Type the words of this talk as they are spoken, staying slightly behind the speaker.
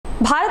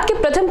भारत के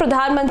प्रथम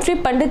प्रधानमंत्री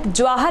पंडित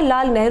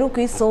जवाहरलाल नेहरू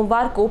की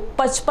सोमवार को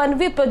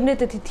 55वीं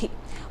पुण्यतिथि थी।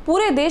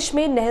 पूरे देश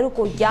में नेहरू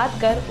को याद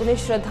कर उन्हें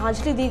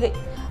श्रद्धांजलि दी गई।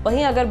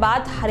 वहीं अगर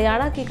बात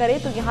हरियाणा की करें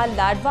तो यहां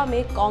लाडवा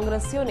में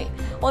कांग्रेसियों ने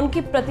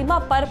उनकी प्रतिमा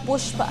पर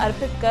पुष्प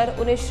अर्पित कर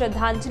उन्हें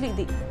श्रद्धांजलि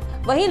दी।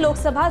 वहीं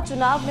लोकसभा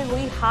चुनाव में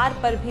हुई हार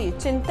पर भी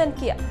चिंतन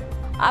किया।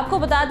 आपको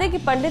बता दें कि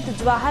पंडित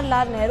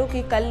जवाहरलाल नेहरू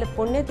की कल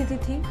पुण्यतिथि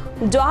थी।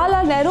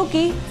 जवाहरलाल नेहरू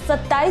की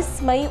 27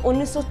 मई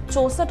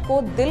 1964 को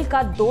दिल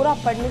का दौरा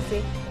पड़ने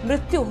से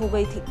मृत्यु हो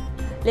गई थी,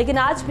 लेकिन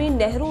आज भी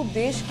नेहरू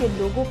देश के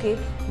लोगों के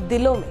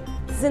दिलों में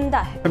जिंदा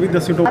है।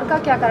 हार का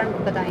क्या कारण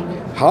बताएंगे?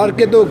 हार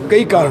के तो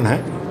कई कारण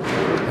हैं,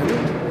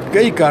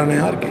 कई कारण हैं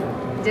हार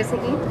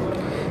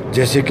के।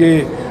 जैसे कि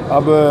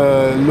अब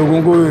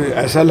लोगों को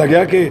ऐसा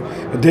लगा कि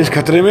देश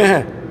खतरे में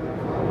है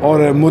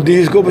और मोदी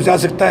इसको बचा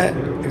सकता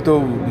है। एक तो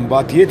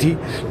बात ये थी।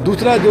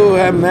 दूसरा जो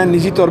है, मैं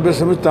निजी तौर पर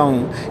समझता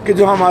हूँ कि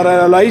जो हमारा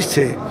एलाइज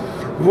थे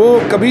वो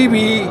कभी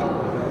भी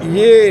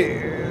ये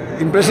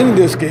इम्प्रेशन नहीं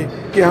दे सके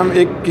कि हम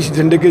एक किसी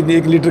झंडे के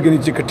एक लीडर के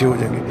नीचे इकट्ठे हो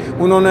जाएंगे।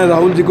 उन्होंने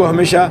राहुल जी को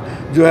हमेशा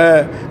जो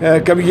है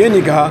कभी ये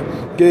नहीं कहा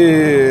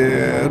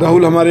कि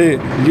राहुल हमारे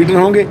लीडर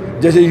होंगे।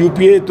 जैसे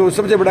यूपीए तो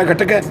सबसे बड़ा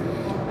घटक है,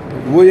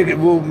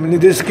 वो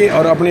निर्देश के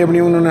और अपनी अपनी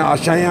उन्होंने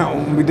आशाएं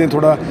उम्मीदें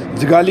थोड़ा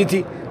जगा ली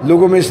थी।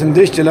 लोगों में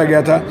संदेश चला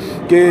गया था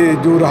कि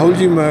जो राहुल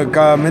जी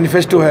का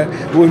मैनिफेस्टो है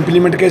वो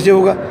इम्प्लीमेंट कैसे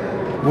होगा,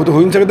 वो तो हो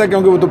ही नहीं सकता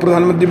क्योंकि वो तो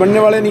प्रधानमंत्री बनने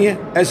वाले नहीं है।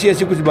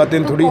 ऐसी कुछ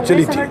बातें थोड़ी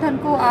चली थी। संगठन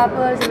को आप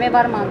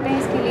जिम्मेवार मानते हैं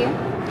इसके लिए?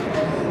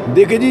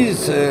 देखिए जी,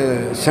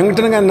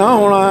 संगठन का ना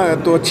होना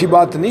तो अच्छी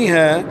बात नहीं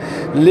है,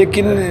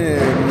 लेकिन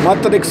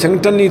मात्र एक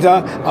संगठन नहीं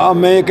था।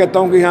 मैं ये कहता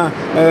हूँ कि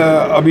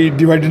यहाँ अभी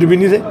डिवाइडेड भी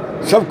नहीं थे।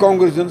 सब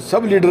कांग्रेस,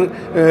 सब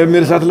लीडर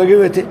मेरे साथ लगे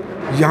हुए थे।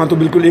 यहाँ तो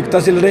बिल्कुल एकता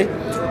से लड़े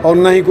और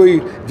ना ही कोई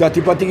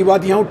जाति पाति की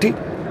बात यहाँ उठी,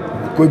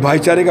 कोई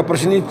भाईचारे का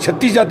प्रश्न नहीं।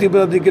 36 जाति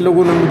पाति के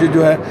लोगों ने मुझे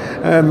जो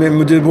है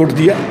मुझे वोट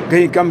दिया,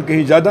 कहीं कम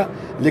कहीं ज़्यादा,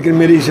 लेकिन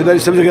मेरी हिस्सेदारी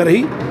सब जगह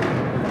रही।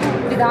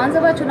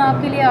 विधानसभा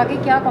चुनाव के लिए आगे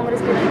क्या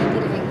कांग्रेस की रणनीति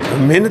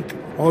रहेगी? मेहनत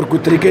और कोई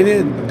तरीके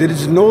नहीं। There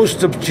is no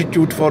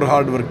substitute for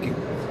hard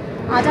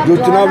working. जो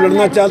चुनाव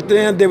लड़ना चाहते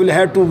हैं they will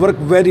have to work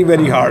very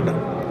very hard.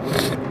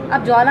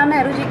 अब जवाहरलाल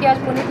नेहरू जी की आज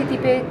पुण्यतिथि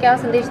पे क्या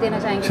संदेश देना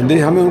चाहेंगे?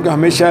 संदेश हमें उनका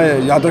हमेशा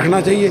याद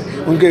रखना चाहिए,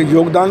 उनके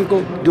योगदान को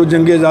जो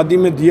जंग आज़ादी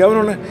में दिया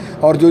उन्होंने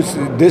और जो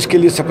देश के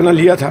लिए सपना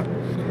लिया था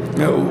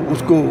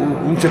उसको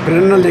उनसे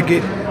प्रेरणा लेके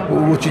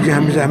वो चीज़ें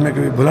हमेशा हमें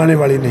कभी भुलाने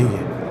वाली नहीं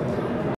है।